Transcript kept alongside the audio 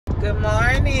Good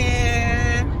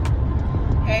morning.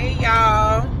 Hey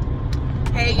y'all.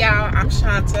 I'm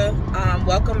Shanta.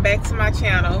 Welcome back to my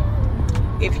channel.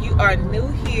 If you are new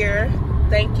here,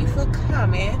 thank you for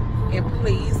coming, and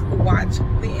please watch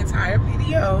the entire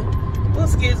video. Oh,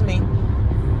 excuse me.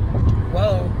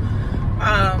 Whoa.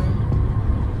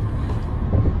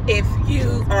 If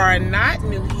you are not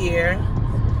new here,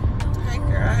 hey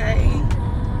girl, hey.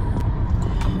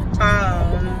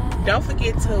 Don't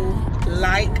forget to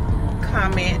like,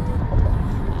 comment,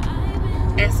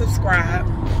 and subscribe.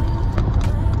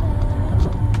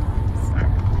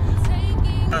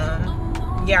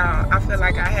 Y'all, I feel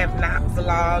like I have not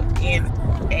vlogged in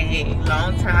a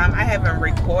long time. I haven't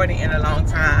recorded in a long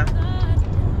time.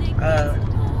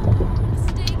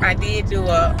 I did do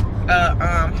a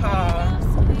haul,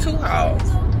 2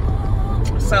 hauls.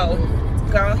 So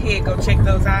go ahead, go check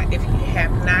those out if you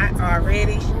have not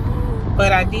already.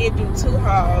 But I did do 2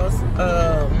 hauls.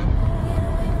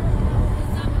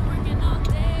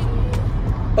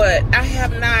 But I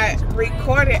have not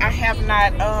recorded. I have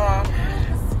not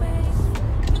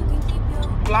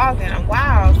vlogged in a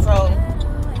while. So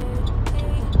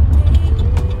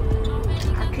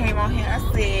I came on here. I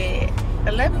said,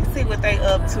 let me see what they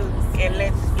up to, and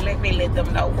let me let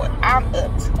them know what I'm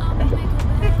up to.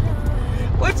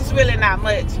 Which is really not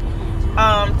much.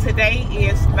 Today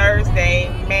is Thursday,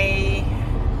 May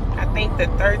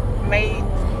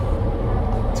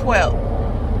 12th.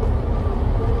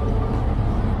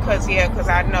 Cause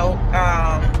I know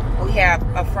we have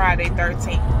a Friday the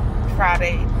 13th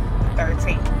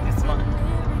this month.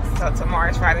 So tomorrow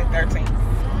is Friday the 13th.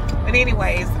 But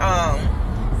anyways,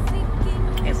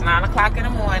 it's 9 o'clock in the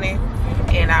morning,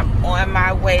 and I'm on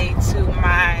my way to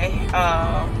my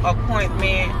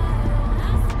appointment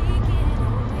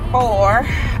for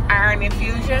iron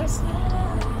infusions.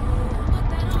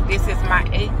 This is my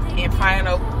 8th and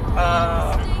final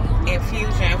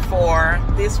infusion for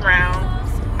this round.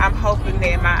 I'm hoping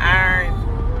that my iron,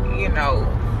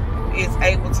 is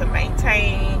able to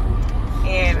maintain,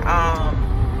 and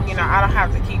I don't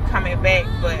have to keep coming back.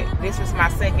 But this is my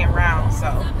 2nd round,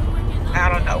 so I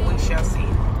don't know. We shall see.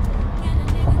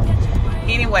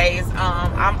 Anyways,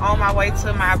 I'm on my way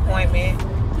to my appointment,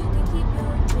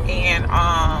 and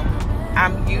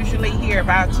I'm usually here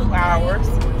about 2 hours.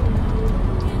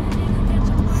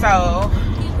 So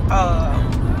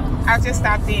I just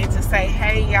stopped in to say,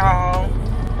 hey y'all.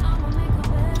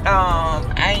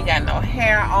 I ain't got no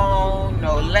hair on,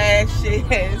 no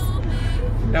lashes,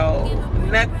 no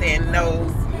nothing.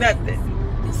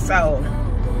 So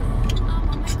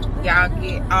y'all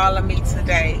get all of me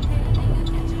today.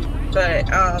 But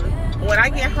when I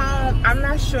get home, I'm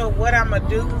not sure what I'm gonna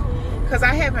do, cause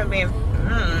I haven't been.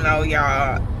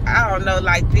 Y'all. I don't know.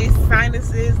 Like these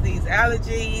sinuses, these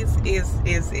allergies, is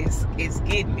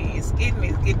getting me. It's getting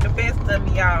the best of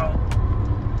me, y'all.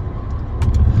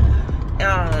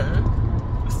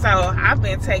 So I've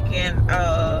been taking,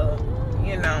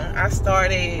 I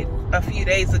started a few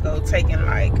days ago taking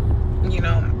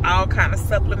all kind of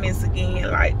supplements again,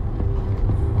 like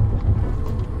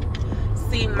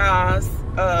sea moss,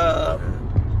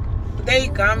 they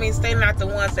gummies. They're not the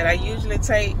ones that I usually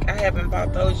take. I haven't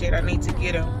bought those yet. I need to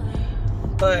get them.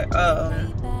 But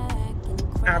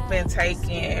I've been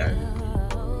taking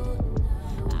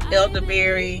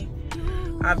elderberry.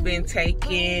 I've been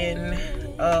taking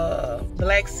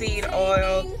black seed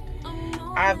oil.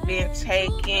 I've been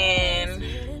taking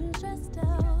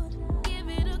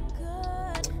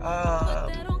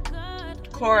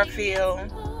chlorophyll.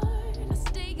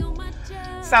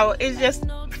 So it's just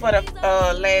for the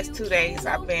last 2 days.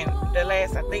 I think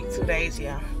 2 days,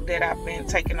 that I've been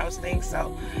taking those things.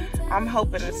 So I'm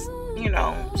hoping to,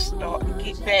 start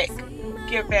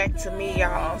get back to me,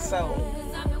 y'all. So,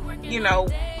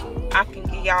 I can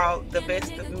give y'all the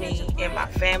best of me, and my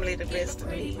family the best of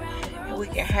me, and we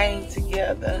can hang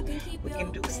together. We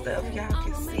can do stuff y'all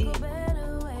can see.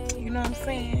 You know what I'm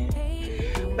saying?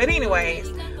 But anyways,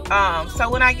 so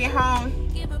when I get home,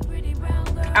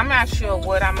 I'm not sure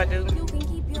what I'm gonna do.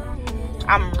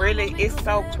 It's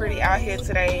so pretty out here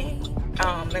today.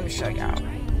 Let me show y'all.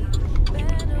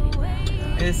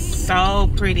 It's so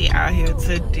pretty out here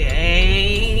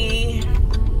today.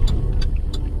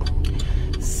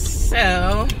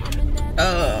 So,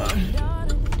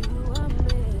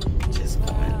 just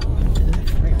going to the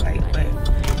freeway, but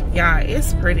y'all,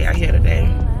 it's pretty out here today.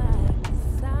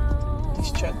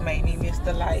 This truck made me miss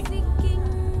the light.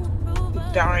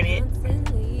 Darn it.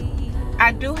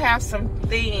 I do have some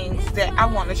things that I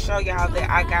want to show y'all that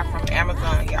I got from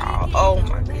Amazon, y'all. Oh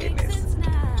my goodness.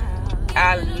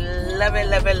 I love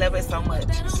it so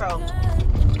much. So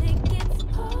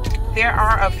there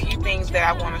are a few things that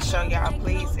I want to show y'all.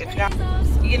 Please, if y'all,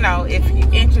 you know, if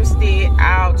you're interested,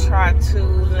 I'll try to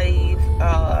leave,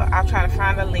 I'll try to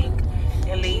find a link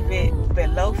and leave it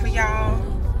below for y'all,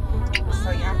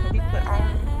 so y'all can be put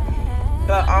on.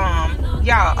 But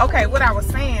y'all, okay, what I was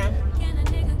saying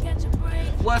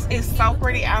was, it's so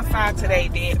pretty outside today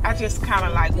that I just kind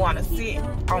of like want to sit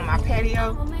on my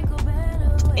patio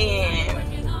and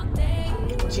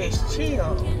just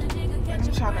chill. And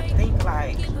I'm trying to think,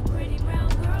 like,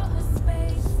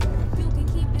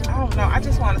 I don't know, I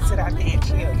just want to sit out there and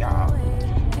chill, y'all.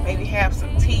 Maybe have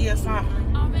some tea or something.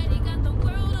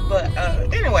 But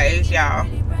anyways, y'all,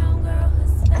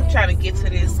 I'm trying to get to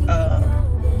this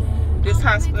this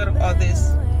hospital or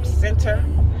this center,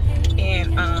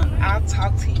 and I'll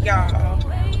talk to y'all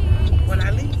when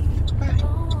I leave. Bye.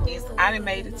 I done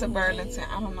made it to Burlington.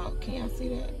 I don't know, can y'all see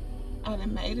that? I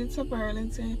done made it to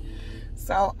Burlington.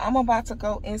 So I'm about to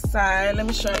go inside. Let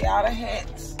me show y'all the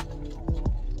hats.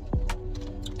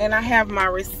 And I have my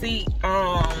receipt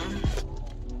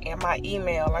in my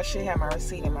email. I should have my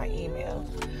receipt in my email.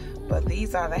 But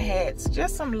these are the hats.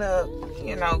 Just some little,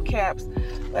 you know, caps.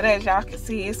 But as y'all can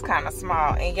see, it's kind of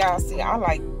small. And y'all see, I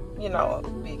like, you know,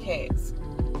 big hats.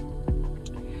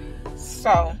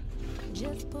 So,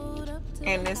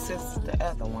 and this is the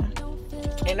other one.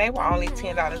 And they were only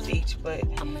 $10 each, but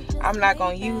I'm not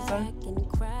going to use them.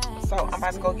 So I'm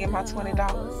about to go get my $20.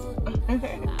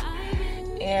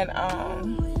 And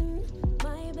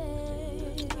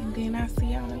then I see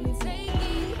y'all in a little bit.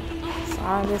 So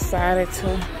I decided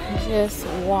to just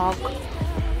walk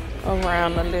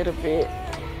around a little bit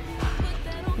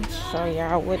and show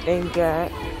y'all what they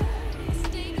got.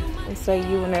 They say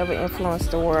you will never influence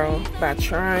the world by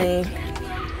trying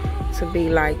to be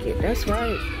like it. That's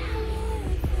right.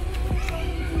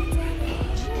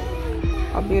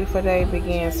 A beautiful day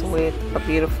begins with a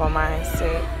beautiful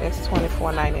mindset. That's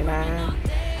 $24.99.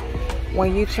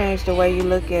 When you change the way you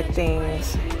look at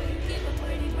things,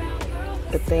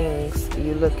 the things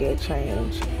you look at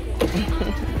change.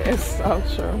 That's so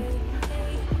true.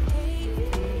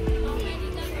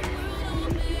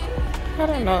 I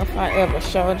don't know if I ever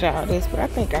showed y'all this, but I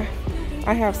think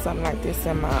I have something like this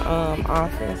in my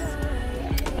office.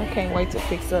 I can't wait to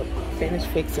finish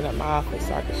fixing up my office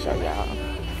so I can show y'all.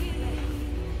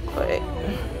 But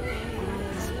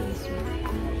excuse me.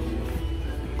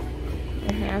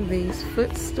 I have these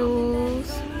footstools.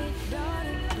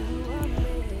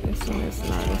 This one is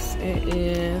nice. It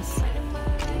is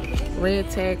red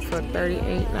tag for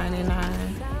 $38.99.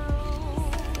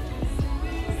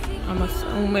 I'm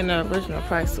assuming the original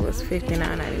price was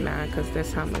 $59.99 because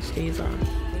that's how much these are.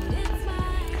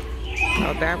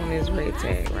 Oh, that one is red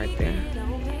tag right there.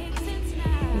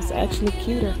 It's actually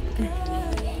cuter.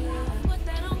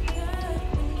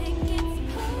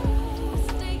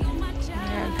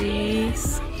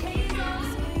 These.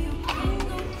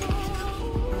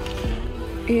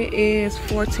 It is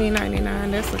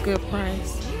 $14.99. That's a good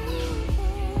price.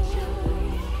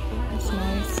 That's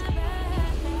nice.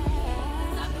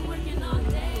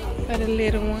 For the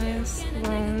little ones,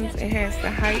 rooms, it has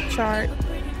the height chart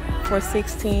for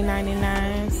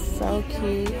 $16.99. So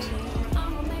cute.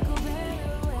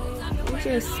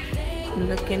 Just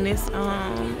looking this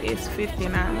it's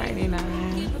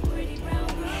 $59.99.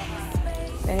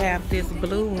 They have this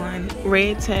blue one,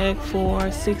 red tag for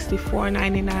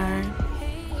 $64.99.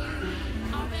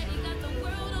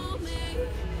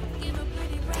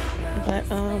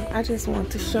 But I just want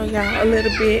to show y'all a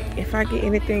little bit. If I get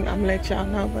anything, I'm gonna let y'all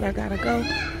know, but I gotta go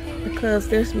because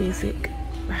there's music.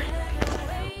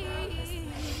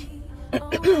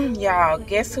 Y'all,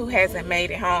 guess who hasn't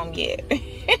made it home yet?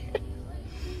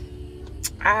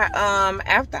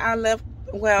 After I left,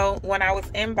 well, when I was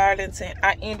in Burlington,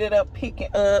 I ended up picking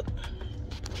up,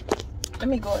 let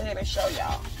me go ahead and show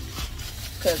y'all,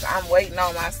 because I'm waiting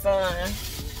on my son.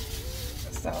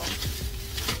 So,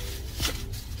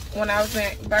 when I was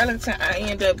in Burlington, I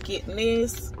ended up getting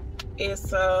this.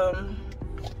 It's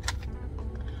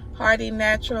Hardy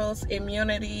Naturals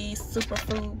Immunity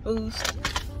Superfood Boost.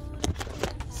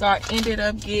 So, I ended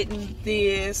up getting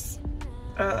this,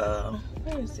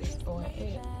 where is this boy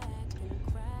at?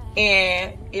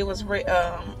 And it was red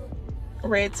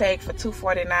tag for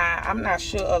 $2.49. I'm not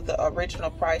sure of the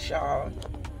original price, y'all,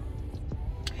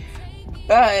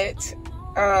 but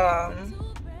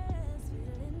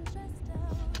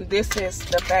this is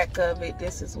the back of it.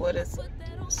 This is what it's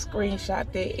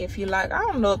screenshot there. If you like, I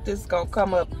don't know if this is gonna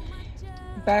come up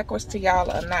backwards to y'all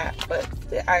or not, but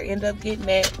I end up getting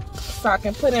that so I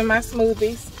can put in my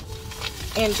smoothies.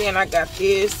 And then I got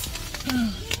this.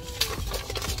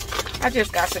 I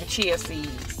just got some chia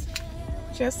seeds.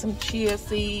 Just some chia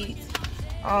seeds.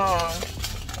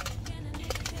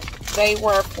 They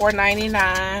were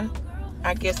 $4.99.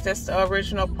 I guess that's the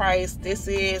original price. This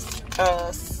is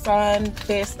Sun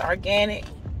Best Organic.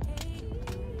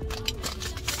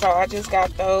 So I just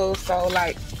got those, so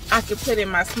like I could put in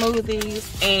my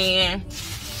smoothies, and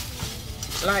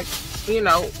like, you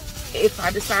know, if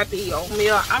I decide to eat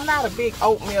oatmeal. I'm not a big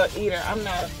oatmeal eater. I'm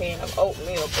not a fan of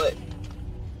oatmeal, but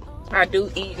I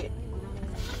do eat it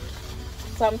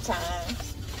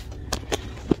sometimes.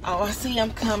 Oh, I see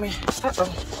him coming.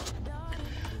 Uh-oh.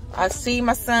 I see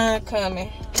my son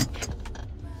coming.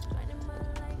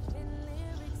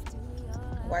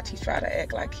 Watch, he try to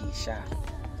act like he's shy.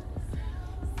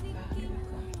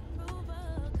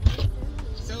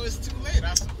 So it's too late,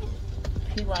 I suppose.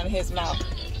 He running his mouth.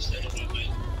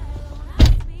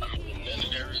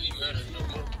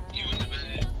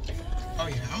 Oh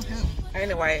yeah, I'm him.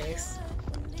 Anyways,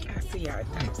 I see y'all.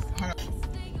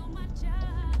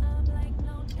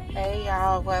 Hey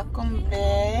y'all, welcome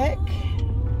back.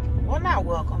 Well, not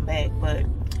welcome back, but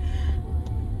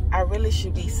I really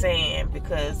should be saying,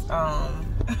 because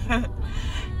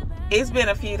it's been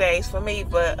a few days for me,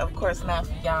 but of course not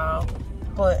for y'all.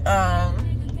 But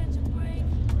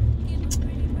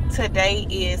today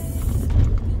is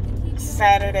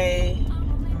Saturday,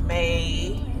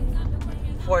 May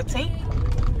 14th.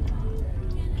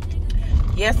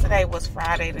 Yesterday was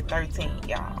Friday the 13th,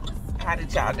 y'all. How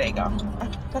did y'all day go?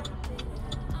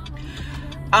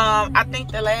 I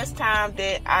think the last time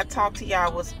that I talked to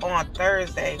y'all was on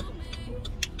Thursday,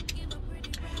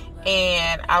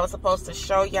 and I was supposed to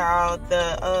show y'all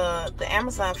the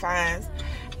Amazon finds.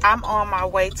 I'm on my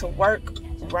way to work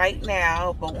right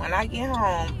now, but when I get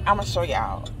home, I'm gonna show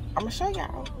y'all. When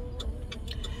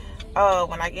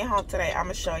I get home today, I'm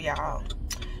gonna show y'all.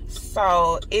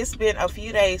 So it's been a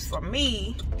few days for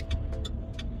me,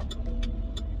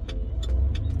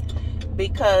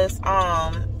 because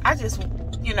I just,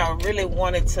 you know, really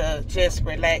wanted to just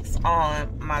relax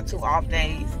on my 2 off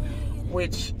days,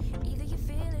 which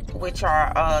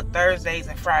are Thursdays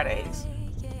and Fridays.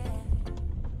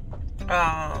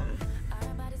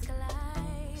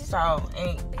 So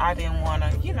I didn't want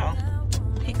to, you know,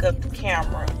 pick up the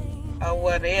camera or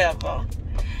whatever.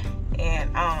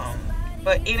 And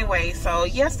but anyway, so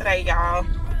yesterday, y'all,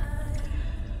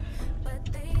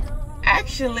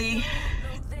 actually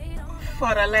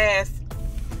for the last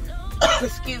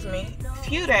excuse me,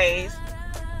 few days,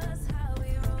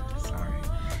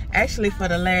 actually for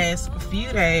the last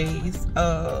few days, you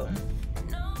know,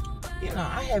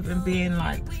 I haven't been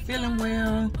like feeling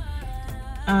well,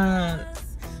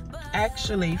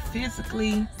 actually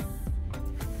physically.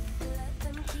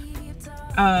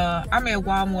 I'm at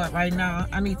Walmart right now.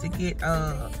 I need to get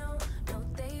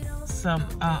some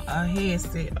a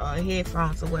headset or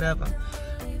headphones or whatever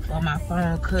for my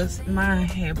phone, cause mine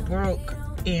had broke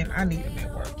and I need them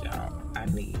at work, y'all. I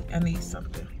need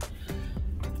something.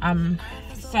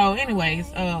 So anyways,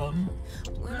 what I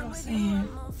was saying,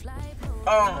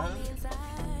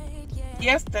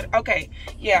 yesterday, okay,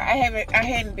 yeah, I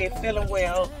hadn't been feeling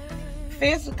well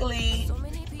physically,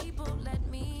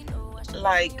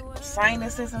 like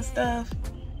sinuses and stuff,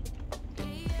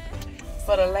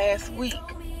 for the last week.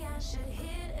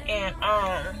 And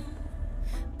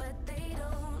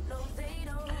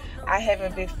I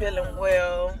haven't been feeling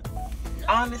well.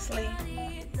 Honestly,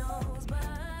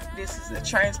 this is a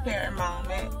transparent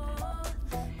moment.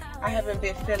 I haven't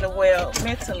been feeling well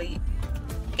mentally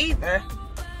either.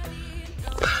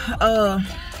 I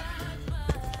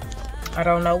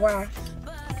don't know why.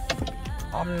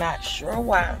 I'm not sure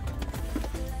why.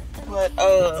 But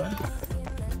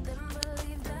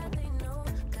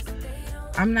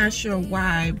I'm not sure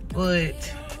why,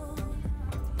 but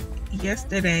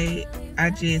yesterday I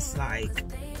just like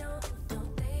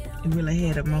really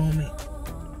had a moment.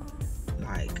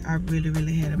 Like I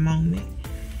really had a moment.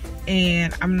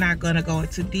 And I'm not gonna go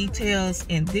into details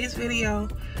in this video,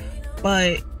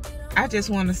 but I just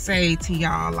want to say to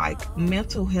y'all, like,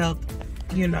 mental health,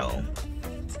 you know,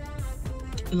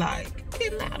 like,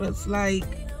 it matters. Like,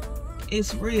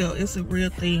 it's real. It's a real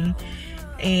thing.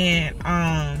 And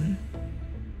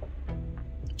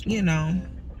you know,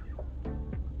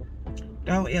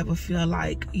 don't ever feel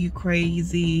like you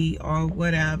crazy or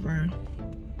whatever.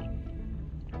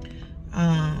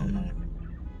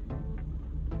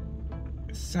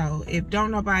 So if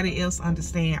don't nobody else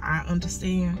understand, I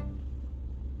understand.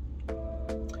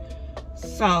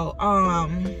 So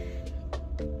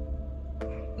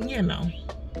you know,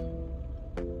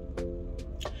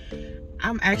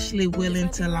 I'm actually willing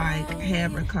to like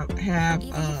have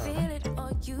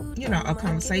you know, a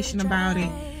conversation about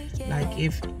it. Like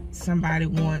if somebody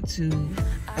want to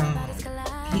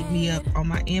hit me up on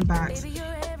my inbox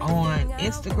on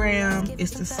Instagram.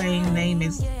 It's the same name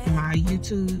as my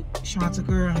YouTube, Shanta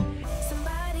Girl.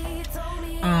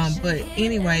 But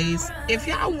anyways, if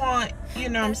y'all want, you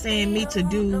know what I'm saying, me to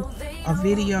do a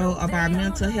video about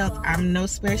mental health, I'm no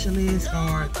specialist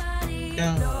or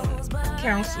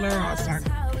counselor or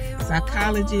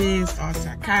psychologist or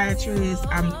psychiatrist.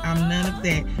 I'm none of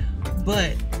that.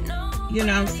 But you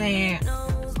know what I'm saying,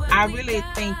 I really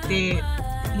think that,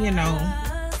 you know,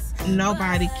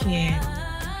 nobody can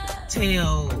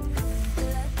tell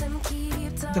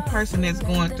the person that's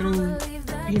going through,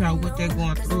 you know, what they're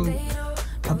going through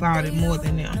about it more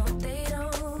than them.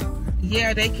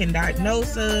 Yeah, they can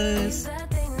diagnose us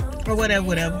or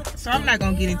whatever. So I'm not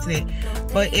gonna get into that.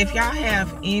 But if y'all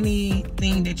have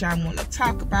anything that y'all want to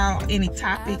talk about, any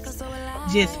topics,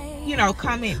 just, you know,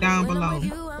 comment down below.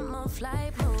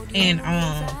 And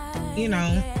you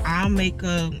know, I'll make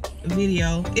a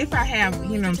video if I have,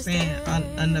 you know what I'm saying,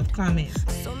 enough comments.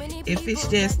 If it's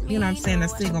just, you know what I'm saying, a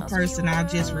single person, I'll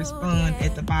just respond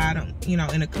at the bottom, you know,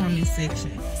 in the comment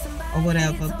section or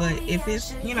whatever. But if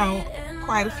it's, you know,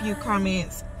 quite a few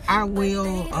comments, I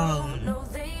will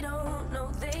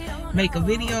make a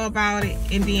video about it,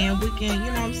 and then we can,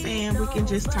 you know what I'm saying, we can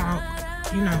just talk,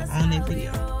 you know, on that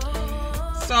video.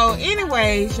 So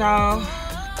anyways, y'all,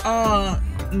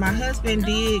 my husband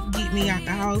did get me out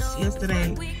the house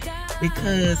yesterday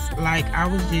because, like, I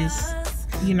was just,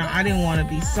 you know, I didn't want to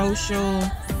be social.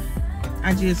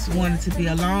 I just wanted to be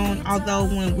alone. Although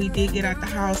when we did get out the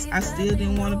house, I still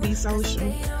didn't want to be social.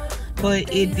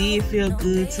 But it did feel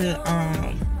good to,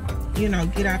 you know,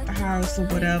 get out the house or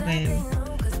whatever and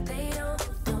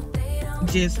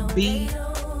just be.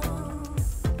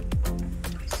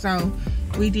 So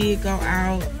we did go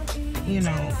out, you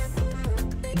know,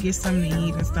 get something to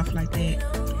eat and stuff like that.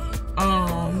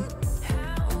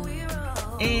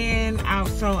 And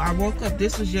so I woke up.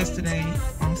 This was yesterday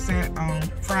on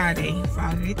Friday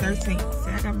the 13th.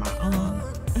 See, I got my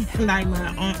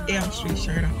Nightmare on Elm Street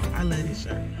shirt on. I love this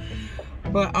shirt.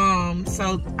 But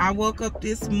so I woke up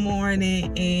this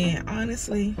morning, and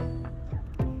honestly,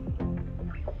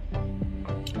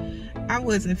 I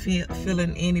wasn't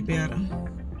feeling any better.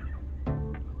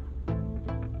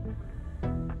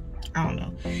 I don't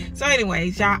know. So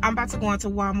anyways, y'all, I'm about to go into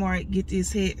Walmart, get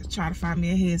this try to find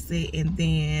me a headset, and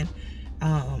then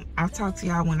I'll talk to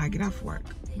y'all when I get off work.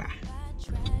 Bye.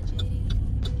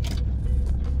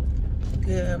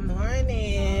 Good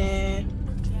morning.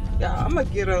 Y'all, I'm gonna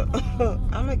get a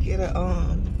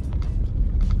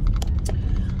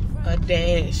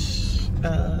dash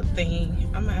thing.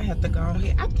 I might have to go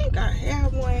ahead. I think I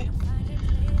have one.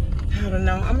 I don't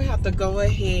know. I'm gonna have to go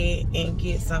ahead and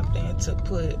get something to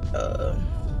put on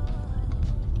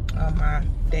my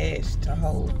dash to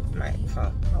hold my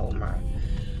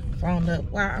phone up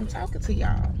while I'm talking to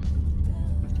y'all,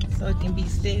 so it can be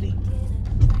steady.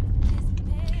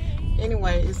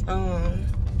 Anyways,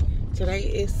 today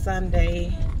is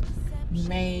Sunday,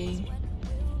 May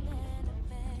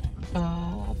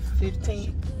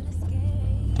 15th,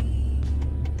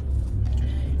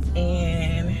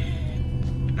 and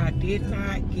I did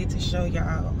not get to show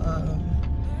y'all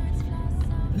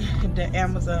the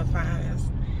Amazon finds,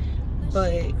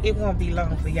 but it won't be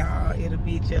long for y'all. It'll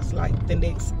be just like the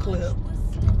next clip.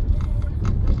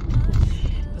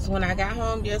 Because when I got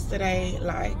home yesterday,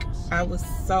 like, I was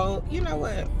so, you know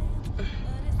what?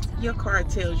 Your car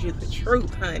tells you the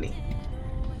truth, honey.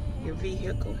 Your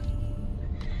vehicle.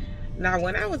 Now,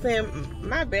 when I was in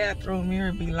my bathroom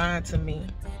mirror, be lying to me.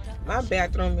 My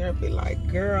bathroom mirror be like,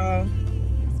 girl,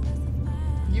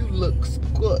 you look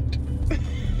good.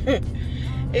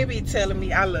 It be telling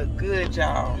me I look good,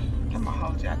 y'all. I'm gonna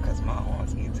hold y'all because my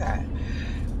arms get tired.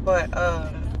 But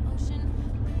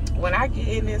when I get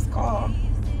in this car,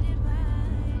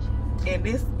 and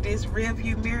this rear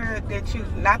view mirror that you,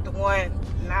 not the one,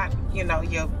 not, you know,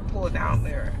 your pull down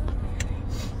mirror,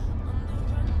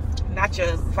 not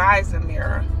your visor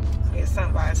mirror, it's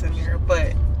sun visor mirror,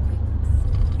 but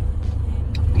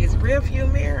this rear view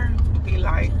mirror be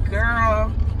like,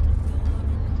 girl,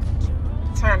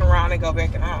 turn around and go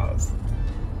back in the house.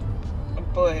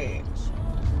 But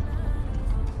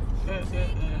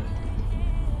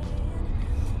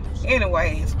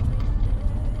anyways,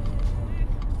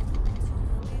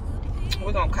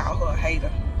 we're gonna call her a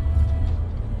hater.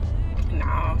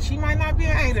 No, she might not be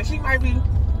a hater. She might be,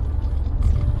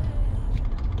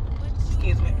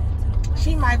 excuse me,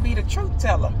 she might be the truth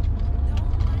teller.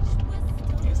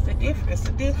 It's the difference. It's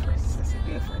a difference. It's a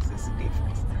difference. It's a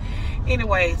difference.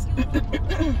 Anyways,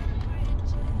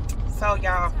 so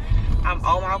y'all, I'm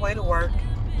on my way to work.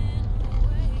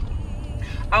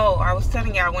 Oh, I was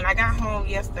telling y'all, when I got home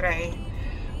yesterday,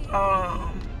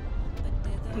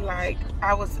 like,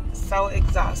 I was so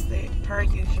exhausted, per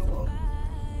usual.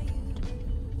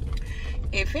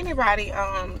 If anybody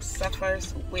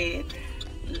suffers with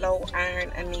low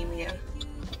iron anemia,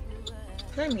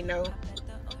 let me know.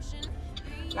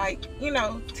 Like, you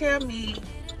know, tell me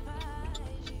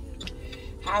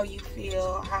how you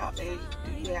feel. How do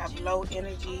you have low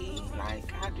energy?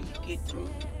 Like, how do you get through,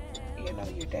 you know,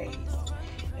 your days?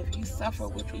 If you suffer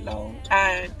with low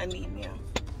iron anemia,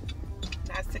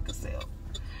 not sickle cell,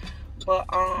 but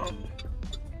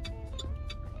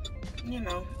you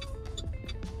know,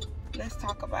 let's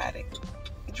talk about it.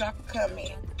 Drop a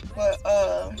comment. But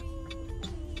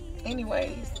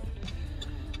anyways,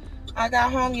 I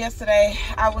got home yesterday.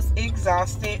 I was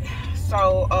exhausted,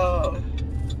 so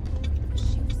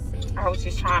I was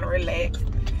just trying to relax.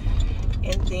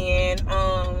 And then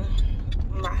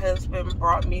my husband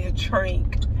brought me a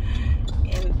drink,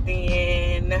 and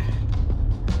then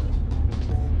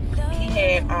he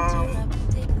had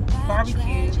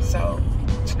barbecue, so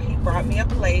he brought me a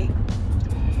plate.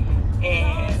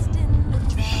 And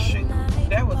shoot,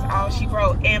 that was all she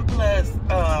wrote. And plus,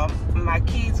 my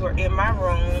kids were in my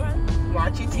room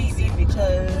watching TV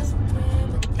because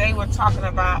they were talking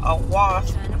about a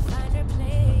wasp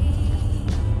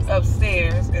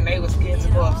upstairs, and they were scared to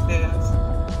go upstairs.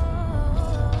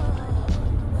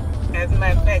 As a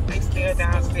matter of fact, they still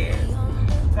downstairs.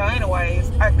 So anyways,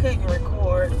 I couldn't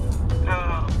record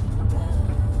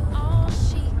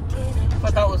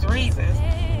for those reasons.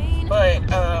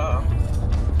 But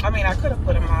I mean, I could have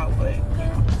put them out, but you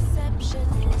know.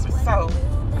 So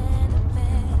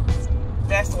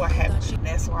that's what happened.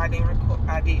 That's why I didn't record.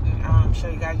 I didn't show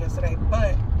you guys yesterday.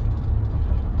 But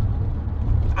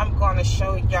I'm gonna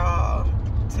show y'all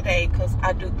today because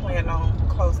I do plan on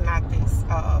closing out this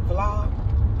vlog.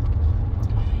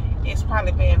 It's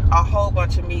probably been a whole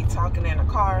bunch of me talking in a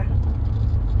car,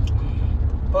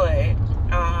 but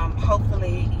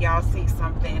hopefully y'all see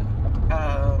something.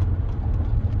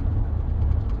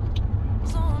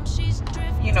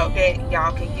 You know, that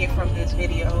y'all can get from this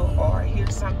video, or hear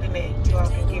something that y'all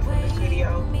can get from this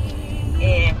video,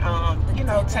 and you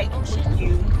know, take it with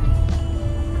you,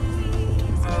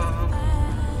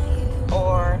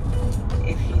 or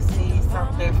if you see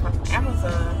something from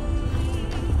Amazon,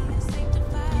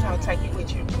 you know, take it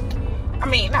with you. I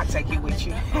mean, not take it with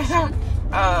you.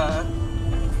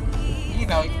 You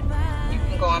know, you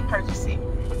can go and purchase it.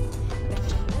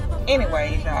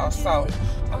 Anyways, y'all, so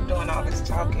I'm doing all this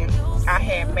talking. I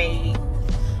had made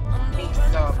me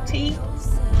some tea.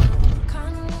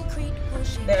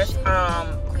 There's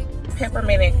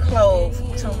peppermint and clove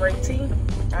turmeric tea.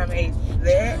 I made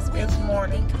that this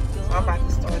morning, so I'm about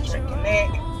to start drinking that.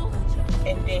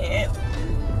 And then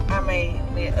I made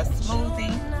me a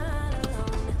smoothie.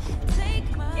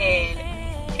 And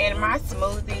in my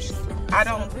smoothies, I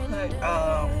don't put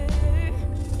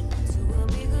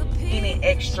any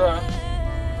extra,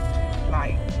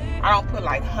 like, I don't put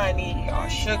like honey or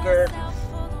sugar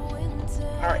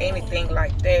or anything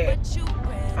like that.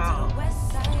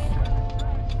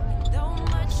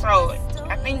 So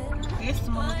I think this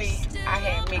smoothie I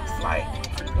had mixed, like,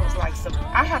 it was like some,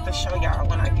 I have to show y'all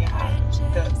when I get home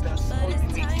the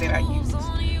smoothie mix that I use.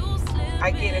 I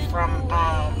get it from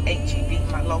HEB,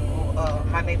 my local,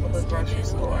 my neighborhood grocery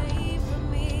store.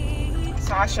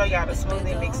 So I'll show y'all the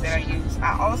smoothie mix that I use.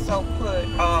 I also put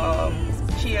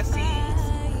chia seeds.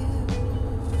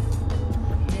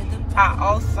 I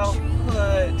also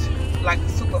put like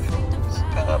superfoods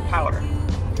powder.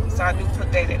 So I do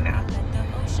put that in now.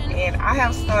 And I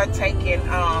have started taking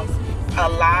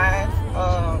Alive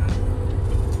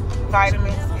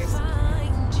vitamins. It's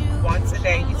once a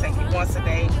day. You take it once a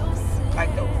day,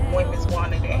 like the women's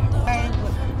one a day.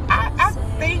 I'm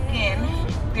thinking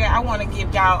that I want to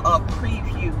give y'all a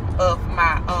preview of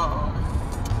my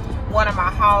one of my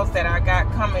hauls that I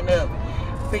got coming up,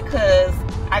 because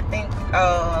I think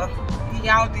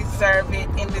y'all deserve it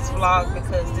in this vlog,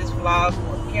 because this vlog,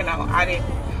 you know, I didn't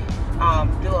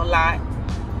do a lot.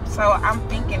 So I'm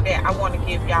thinking that I want to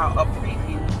give y'all a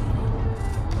preview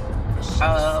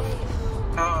of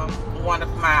one of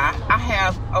my, I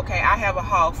have a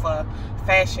haul for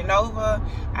Fashion Nova,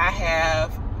 I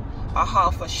have a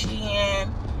haul for Shein,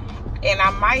 and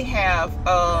I might have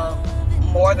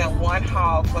more than one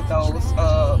haul for those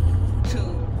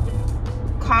two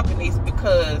companies,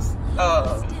 because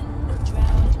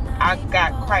I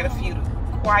got quite a few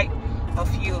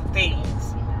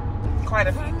things,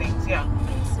 yeah.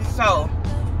 So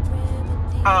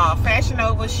Fashion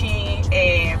Nova, Shein,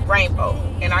 and Rainbow,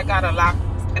 and I got a lot.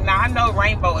 And now I know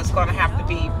Rainbow is gonna have to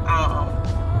be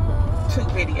 2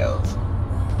 videos,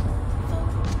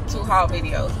 2 haul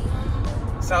videos.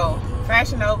 So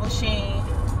Fashion Nova, Shein,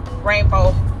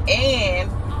 Rainbow, and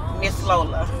Miss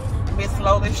Lola's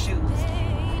shoes.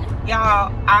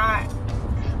 Y'all,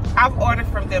 I've ordered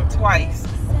from them twice.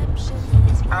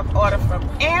 I've ordered from,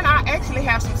 and I actually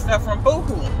have some stuff from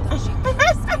Boohoo.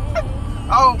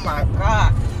 Oh my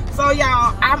God. So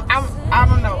y'all, I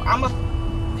don't know. I'm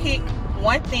gonna pick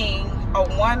one thing or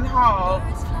one haul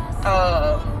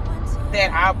that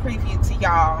I'll preview to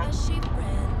y'all.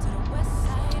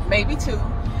 Maybe 2.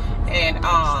 And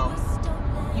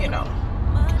you know.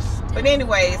 But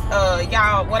anyways,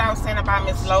 y'all, what I was saying about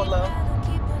Miss Lola,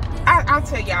 I'll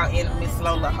tell y'all in Miss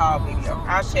Lola haul video.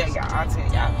 I'll tell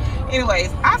y'all. Anyways,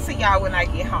 I'll see y'all when I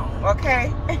get home,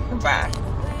 okay? Bye.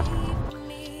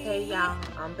 Hey y'all,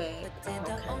 I'm back. Okay.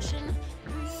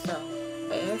 So,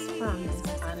 as promised,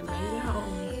 I done made it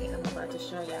home, and I'm about to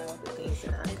show y'all the things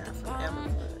that I got from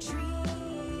Amazon.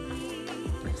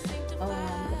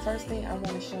 The first thing I want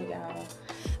to show y'all.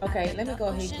 Okay, let me go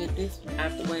ahead and get this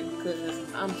out the way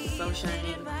because I'm so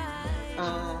ashamed.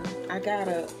 I got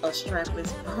a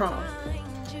strapless bra.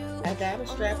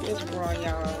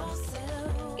 Y'all,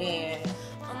 and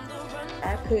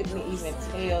I couldn't even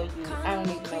tell you. I don't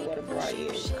even know what a bra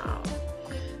is, y'all.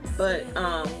 But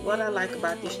what I like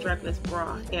about this strapless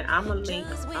bra, and I'm gonna link.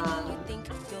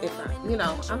 If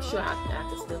I'm sure I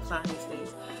can still find these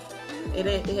things. It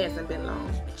hasn't been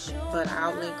long, but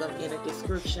I'll link them in the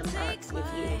description box if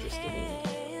you're interested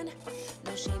in it.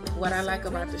 What I like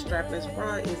about the strapless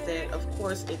bra is that, of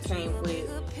course, it came with,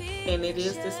 and it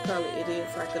is this color. It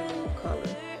is like a nude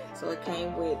color, so it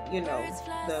came with, the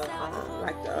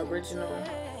like the original,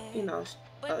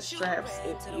 straps.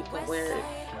 If you can wear it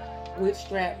with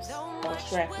straps or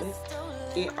strapless.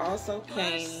 It also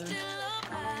came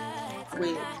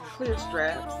with clear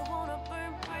straps.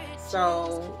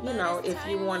 So, if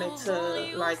you wanted to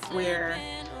like wear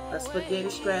a spaghetti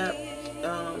strap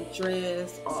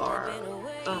dress or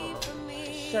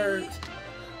shirt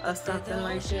or something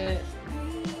like that.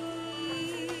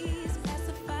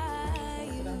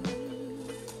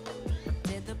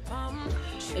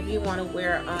 If you want to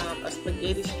wear a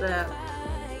spaghetti strap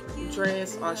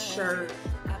dress or shirt,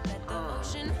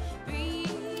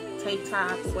 tank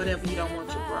top, whatever, you don't want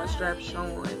your bra strap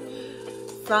showing.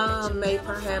 Some may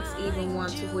perhaps even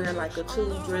want to wear like a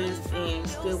tulle dress and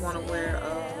still want to wear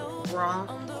a bra.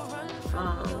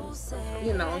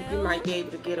 You might be able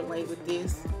to get away with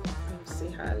this. Let's see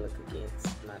how I look against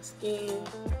my skin.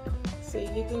 See,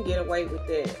 you can get away with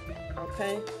that,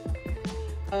 okay?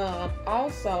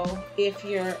 Also, if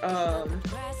your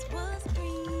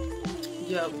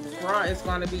bra is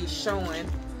going to be showing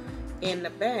in the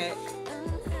back,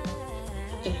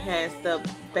 it has the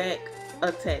back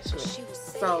attachment.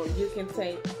 So you can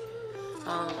take,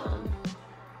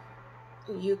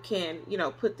 you can,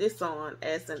 put this on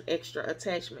as an extra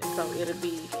attachment, so it'll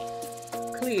be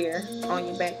clear on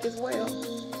your back as well.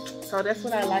 So that's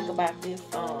what I like about this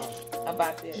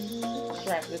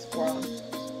strapless bra.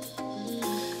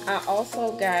 I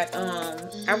also got,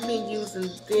 I've been using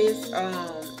this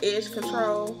edge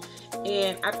control,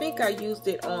 and I think I used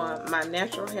it on my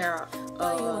natural hair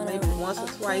maybe once or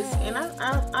twice, and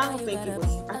I don't think it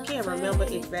was, I can't remember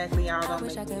exactly. Y'all don't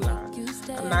make me lie.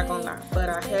 I'm not gonna lie, but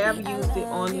I have used it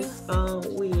on this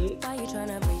wig,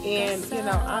 and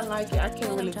I like it. I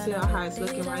can't really tell how it's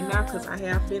looking right now because I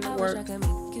have been to work,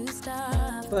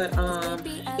 but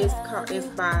it's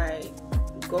by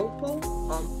Joko,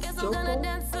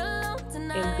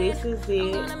 and this is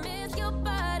it.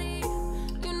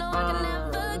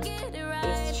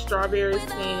 It's strawberry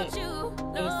scent.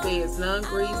 It says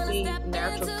non-greasy,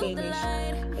 natural finish,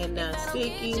 and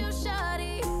non-sticky.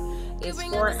 It's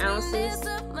 4 ounces.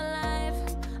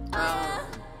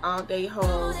 All day,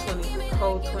 hold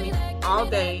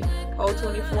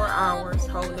 24 hours,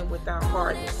 holding without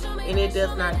hardness, and it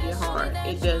does not get hard.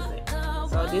 It doesn't.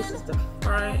 So this is the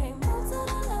front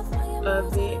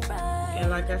of it, and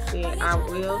like I said, I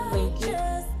will link it.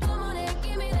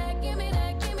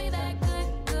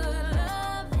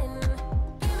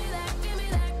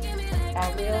 I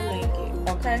will link it,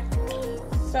 okay?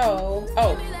 So,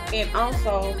 and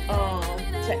also,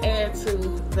 to add to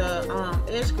the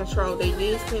edge control, they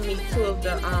did send me 2 of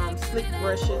the slick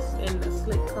brushes and the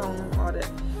slick comb, or the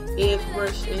edge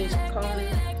comb.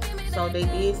 So they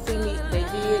did send me,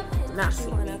 not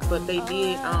send me, but they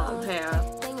did have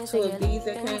 2 of these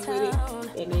that came with it,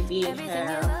 and they did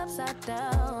have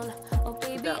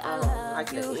the like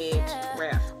the edge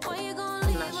wrap.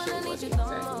 I'm not sure what exactly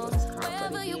what it's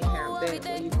called, but it did have that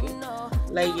where you can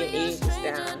lay your edges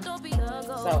down.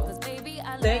 So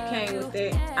that came with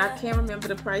that. I can't remember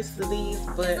the price of these,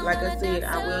 but like I said,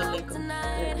 I will link them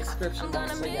in the description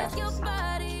box so y'all can see.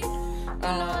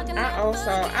 I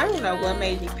don't know what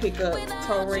made me pick up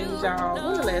toe rings, y'all.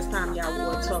 When the last time y'all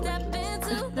wore toe rings?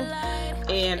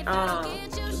 And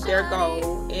they're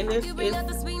gold, and it's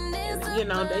you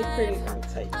know, they pretty. Let me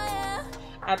tell you.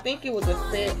 I think it was a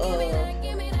set of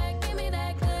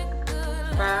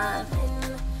 5.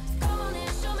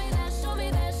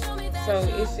 So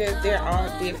it's just, they're all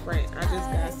different. I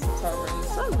just got some toe rings.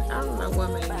 I don't know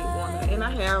what made me want it. And I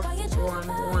have worn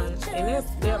ones, and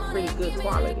they're pretty good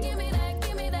quality.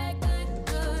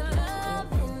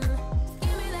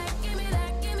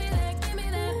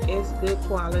 It's good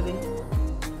quality.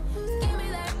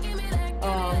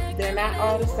 They're not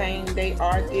all the same. They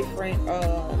are different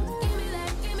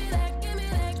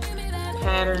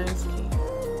patterns.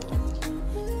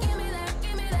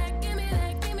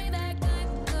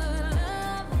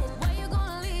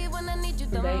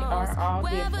 They are all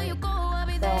different.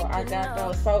 So I got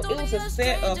those. So it was a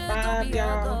set of 5,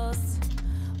 y'all.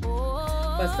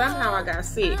 But somehow I got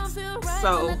 6.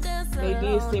 So they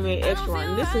did send me an extra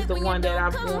one. This is the one that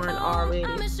I've worn already.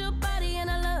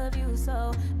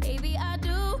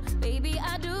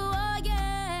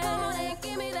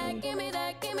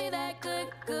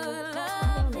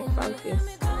 Focus. This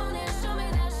is the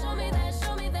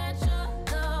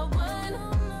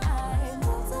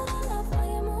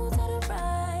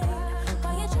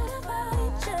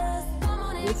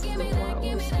one.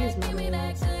 Oh, excuse me, man.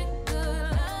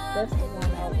 That's the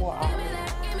one I wore already.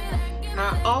 I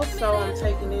also am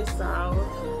taking this off.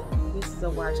 This is a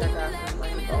watch I got from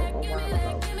Rainbow a while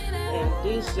ago, and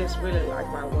this just really like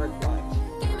my work watch.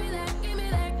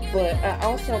 But I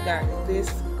also got this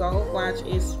gold watch.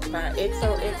 It's by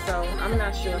XOXO. I'm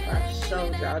not sure if I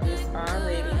showed y'all this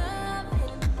already,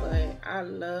 but I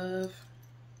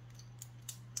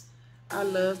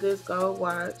love this gold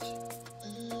watch.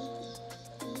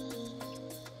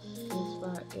 It's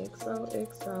by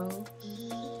XOXO.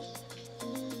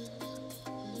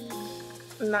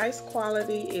 Nice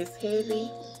quality. It's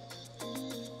heavy.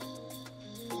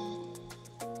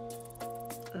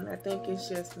 And I think it's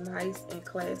just nice and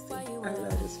classy. I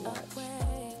love this watch.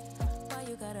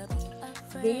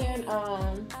 Then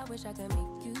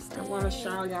I want to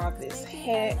show y'all this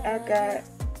hat I got.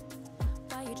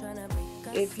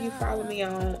 If you follow me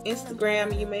on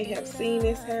Instagram, you may have seen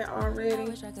this hat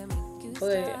already.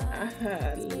 But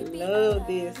I love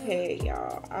this hat,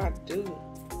 y'all. I do.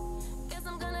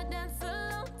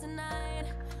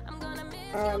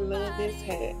 I love this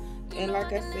hat. And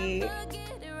like I said,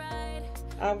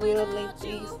 I will link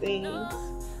these things.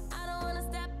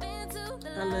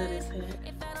 I love this hat.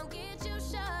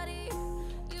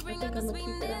 I think I'm gonna keep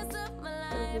it on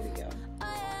for the video.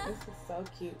 This is so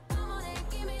cute.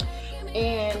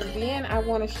 And then I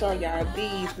want to show y'all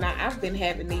these. Now I've been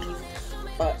having these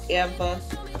forever,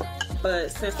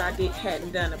 but since I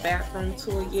hadn't done a bathroom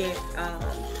tour yet,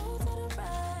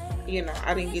 you know,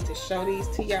 I didn't get to show these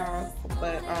to y'all.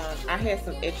 But I had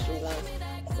some extra ones,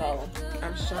 so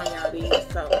I'm showing y'all these.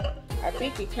 So I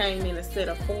think it came in a set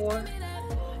of 4.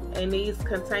 And these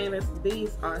containers,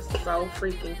 these are so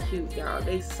freaking cute, y'all.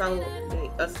 They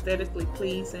aesthetically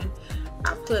pleasing.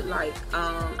 I put like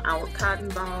our cotton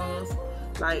balls.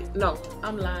 Like, no,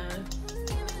 I'm lying.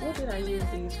 What did I use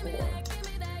these for?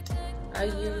 I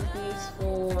used these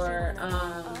for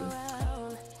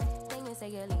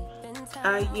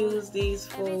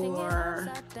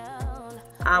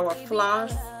our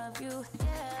floss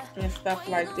and stuff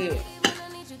like that.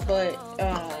 But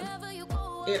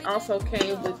it also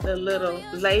came with the little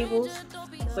labels,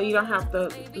 so you don't have to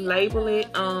label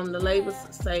it. The labels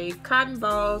say cotton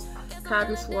balls,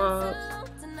 cotton swabs,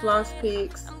 floss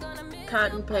picks,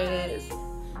 cotton pads,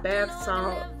 bath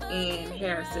salt, and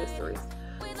hair accessories.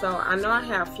 So I know I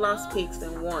have floss picks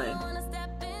in one.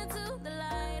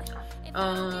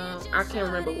 I can't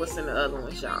remember what's in the other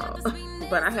ones, y'all.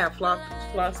 But I have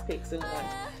floss picks in one.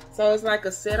 So it's like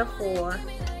a set of 4,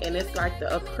 and it's like the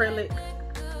acrylic.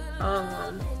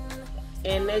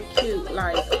 And they're cute.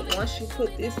 Like, once you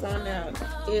put this on now,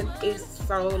 it is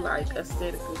so like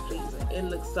aesthetically pleasing. It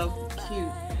looks so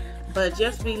cute. But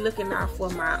just be looking out for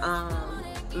my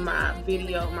my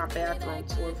video, my bathroom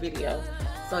tour video,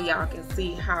 so y'all can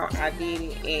see how I did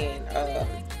it and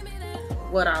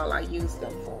what all I used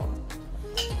them for.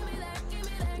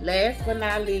 Last but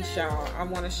not least, y'all, I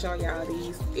want to show y'all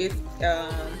these. It's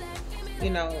you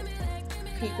know,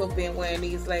 people been wearing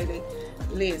these lately.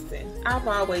 Listen, I've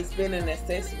always been an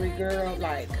accessory girl.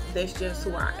 Like, that's just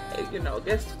who I, you know,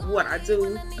 that's what I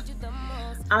do.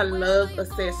 I love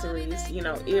accessories, you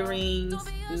know, earrings,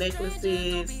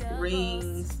 necklaces,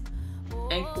 rings,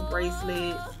 ankle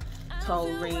bracelets, toe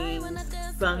rings,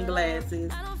 sunglasses,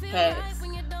 hats,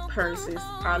 purses.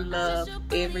 I love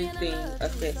everything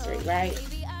accessory, right?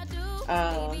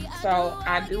 So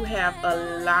I do have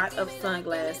a lot of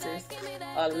sunglasses.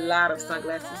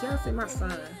 Y'all see my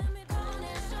son.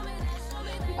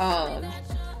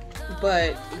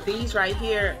 But these right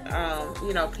here,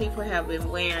 you know, people have been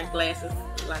wearing glasses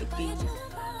like these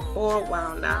for a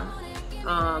while now.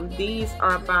 These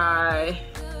are by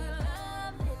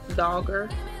Dogger.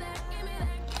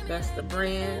 That's the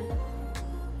brand.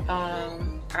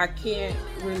 I can't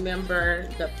remember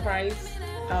the price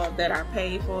that I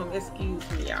paid for them. Excuse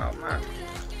me, y'all, my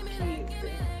kids.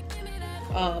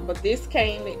 But this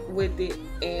came with it,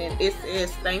 and it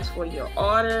says thanks for your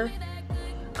order.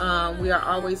 We are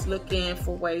always looking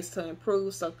for ways to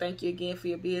improve, so thank you again for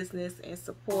your business and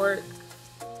support.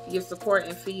 Your support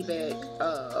and feedback.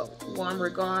 Warm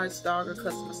regards, Dogger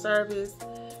Customer Service.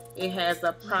 It has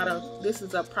a product. This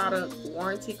is a product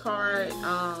warranty card,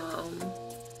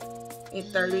 and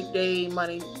 30-day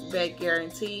money back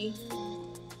guarantee.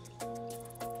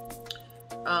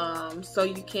 So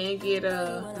you can get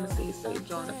let me see, say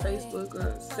join the Facebook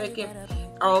or second.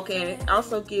 Okay, it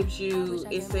also gives you,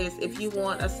 it says if you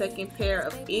want a second pair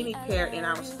of any pair in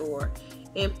our store,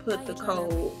 input the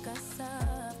code.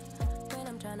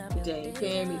 Jane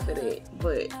paying me for that,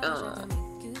 but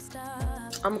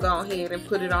I'm going to go ahead and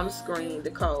put it on the screen,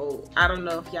 the code. I don't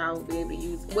know if y'all will be able to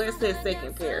use, well, it says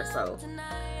second pair, so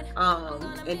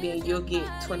and then you'll get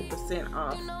 20%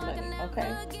 off money.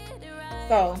 Okay,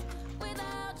 so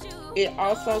it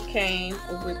also came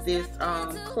with this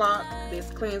clock, this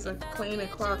cleaning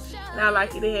clock, and I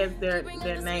like it. It has their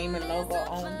name and logo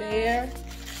on there.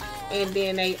 And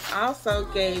then they also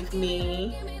gave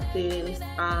me this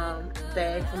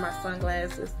bag for my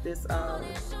sunglasses. This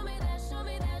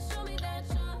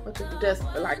dust,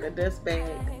 like a dust bag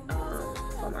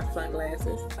for my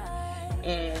sunglasses.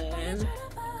 And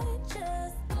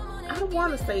I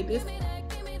want to say this.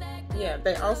 Yeah,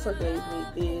 they also gave me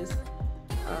this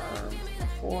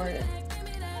for it.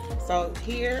 So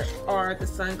here are the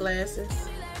sunglasses.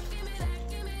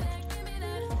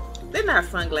 They're not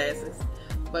sunglasses,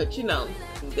 but you know,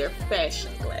 they're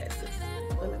fashion glasses.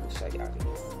 But let me show y'all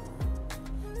these.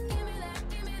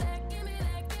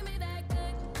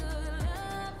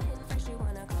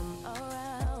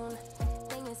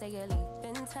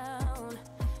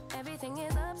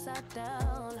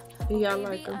 Y'all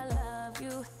like them?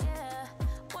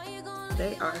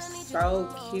 They are so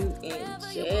cute and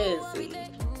jazzy.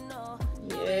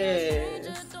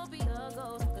 Yes.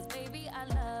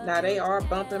 Now they are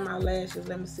bumping my lashes.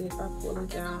 Let me see if I pull them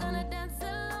down.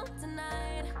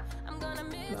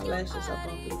 My lashes are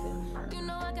bumping them right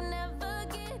now.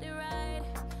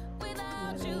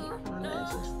 My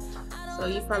lashes. So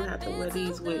you probably have to wear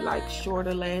these with like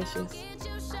shorter lashes.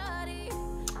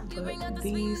 But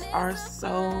these are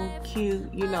so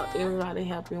cute. You know, everybody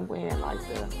have been wearing like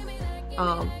the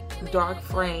dark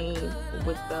frame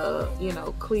with the, you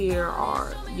know, clear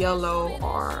or yellow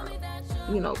or,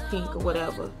 you know, pink or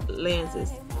whatever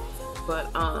lenses. But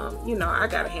you know, I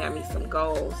gotta have me some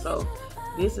gold. So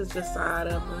this is the side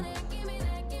of them.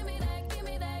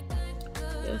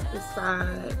 That's the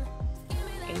side,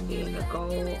 and then the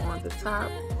gold on the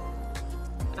top.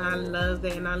 I love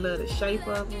that, and I love the shape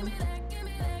of them.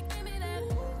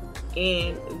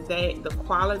 And the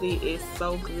quality is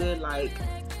so good. Like,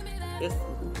 it's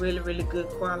really, really good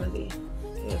quality.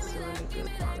 It's really good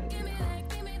quality.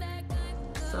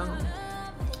 So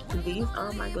these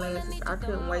are my glasses. I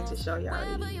couldn't wait to show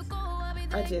y'all these.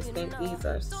 I just think these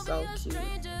are so cute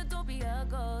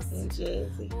and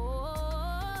jazzy.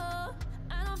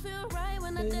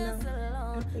 You know,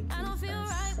 I think these are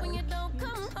so cute.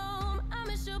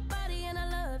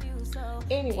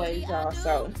 Anyways, y'all,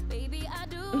 so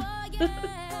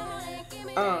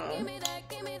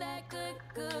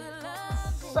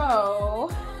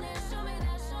so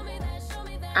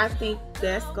I think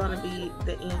that's gonna be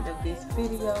the end of this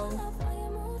video.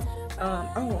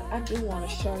 Oh, I do want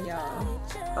to show y'all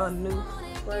a new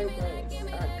fragrance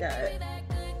I got.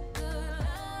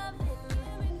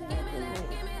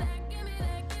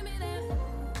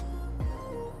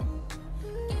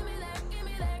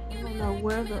 I don't know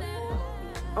where the,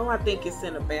 oh, I think it's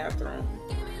in the bathroom.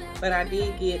 But I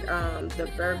did get the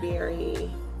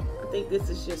Burberry. I think this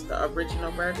is just the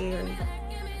original Burberry.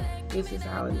 This is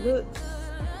how it looks.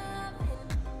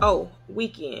 Oh,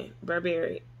 Weekend.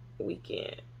 Burberry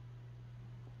Weekend.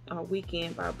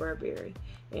 Weekend by Burberry.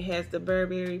 It has the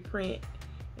Burberry print,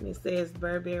 and it says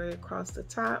Burberry across the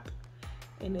top.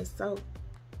 and it's so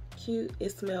cute.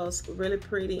 It smells really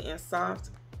pretty and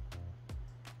soft.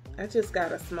 I just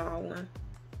got a small one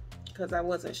because I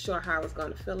wasn't sure how I was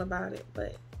going to feel about it,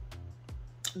 but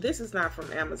this is not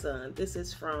from Amazon. This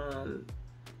is from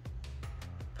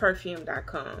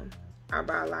perfume.com. I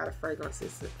buy a lot of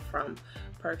fragrances from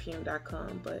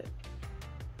perfume.com, but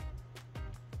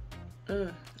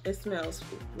it smells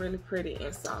really pretty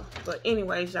and soft. But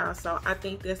anyways, y'all, so I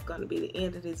think that's going to be the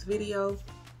end of this video.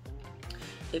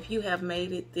 If you have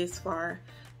made it this far,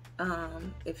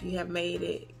 if you have made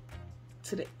it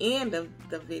to the end of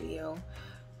the video,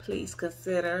 please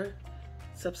consider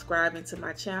subscribing to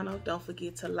my channel. Don't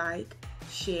forget to like,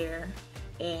 share,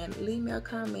 and leave me a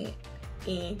comment.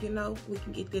 And you know, we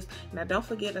can get this. Now don't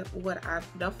forget about what I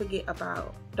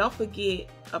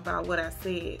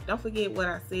said. Don't forget what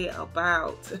I said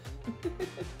about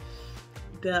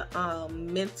the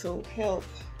mental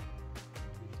health.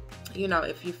 You know,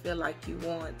 if you feel like you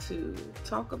want to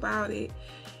talk about it,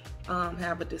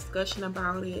 have a discussion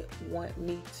about it, want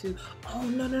me to, oh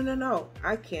no,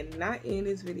 I cannot end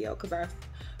this video because I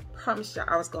promised y'all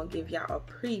I was gonna give y'all a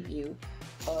preview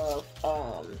of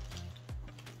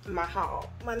my haul,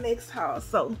 my next haul.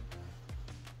 So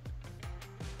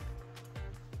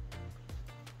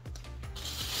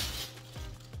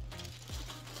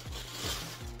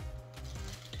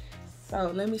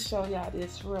let me show y'all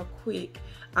this real quick.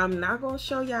 I'm not gonna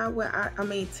show y'all where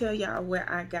tell y'all where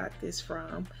I got this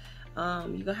from.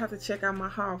 You're gonna have to check out my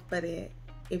haul for that.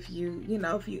 If you're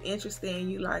interested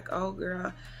and you like, oh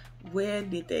girl, where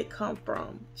did they come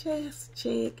from? Just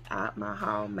check out my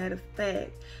haul. Matter of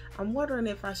fact, I'm wondering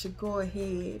if I should go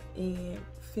ahead and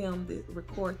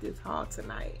record this haul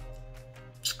tonight.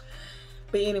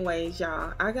 But anyways,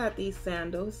 y'all, I got these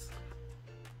sandals.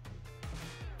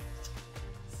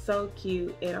 So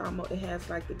cute. It has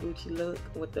like the Gucci look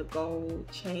with the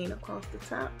gold chain across the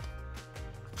top.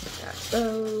 I got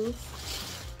those.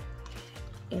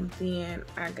 And then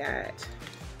I got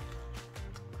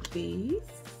these.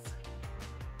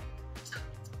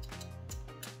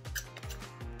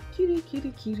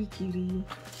 Cutie.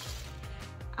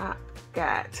 I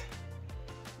got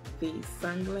these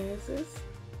sunglasses.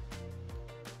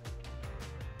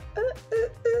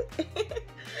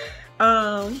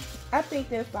 I think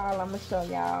that's all I'm gonna show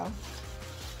y'all.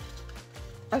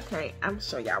 Okay, I'm gonna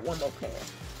show y'all one more pair.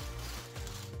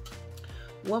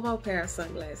 One more pair of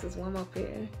sunglasses. One more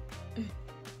pair.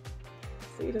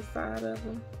 See the side of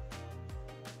them?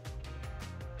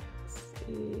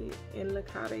 See, and look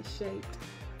how they shaped.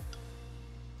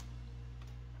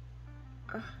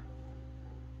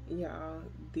 Y'all,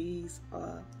 these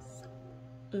are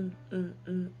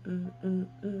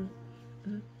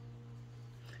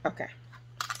okay.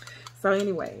 So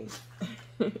anyways,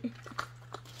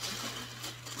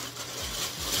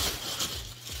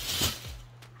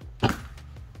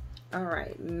 all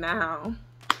right, now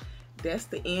that's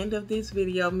the end of this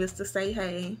video. Mr. Say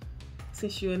Hey,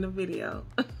 since you're in the video.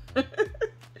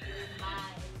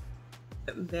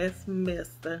 That's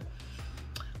Mr.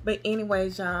 But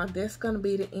anyways, y'all, that's gonna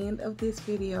be the end of this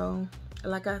video.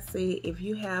 Like I said, if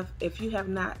you have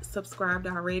not subscribed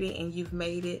already and you've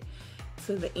made it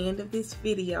to the end of this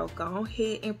video, go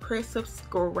ahead and press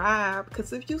subscribe,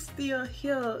 because if you still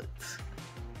here,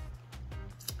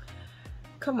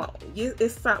 come on,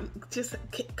 it's something. Just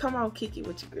come on, kick it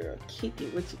with your girl. Kick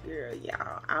it with your girl,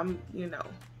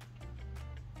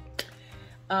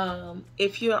 y'all.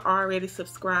 If you're already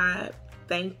subscribed,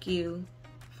 thank you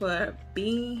for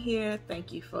being here.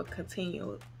 Thank you for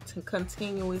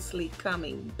continuously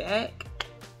coming back.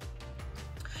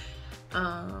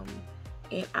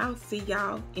 And I'll see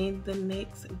y'all in the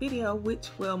next video, which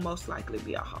will most likely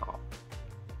be a haul.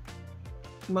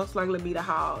 Most likely be the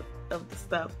haul of the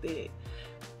stuff that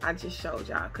I just showed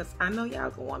y'all, because I know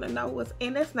y'all gonna want to know what's,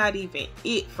 and that's not even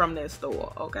it from that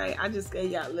store, okay? I just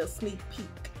gave y'all a little sneak peek.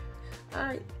 All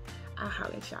right, I'll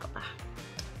holler at y'all. Bye.